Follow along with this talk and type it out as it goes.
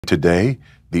Today,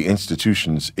 the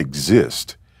institutions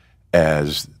exist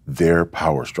as their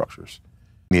power structures.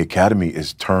 The academy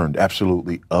is turned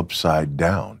absolutely upside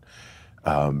down.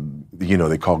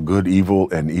 They call good evil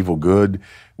and evil good.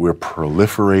 We're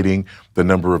proliferating the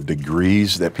number of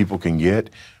degrees that people can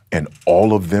get, and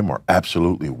all of them are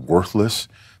absolutely worthless.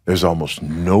 There's almost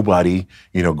nobody,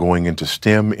 going into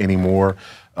STEM anymore.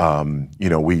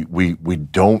 We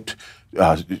don't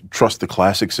trust the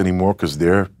classics anymore because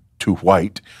they're too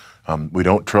white. We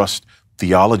don't trust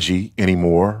theology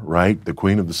anymore, right? The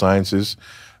queen of the sciences.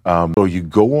 So you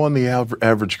go on the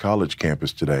average college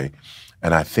campus today,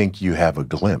 and I think you have a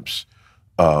glimpse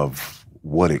of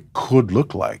what it could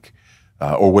look like,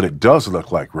 or what it does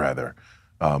look like, rather,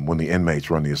 when the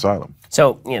inmates run the asylum.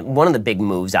 So, one of the big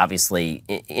moves, obviously,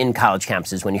 in college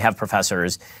campuses, when you have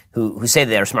professors who say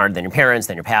that they're smarter than your parents,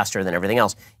 than your pastor, than everything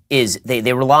else, is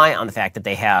they rely on the fact that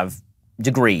they have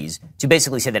degrees to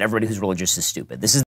basically say that everybody who's religious is stupid. This is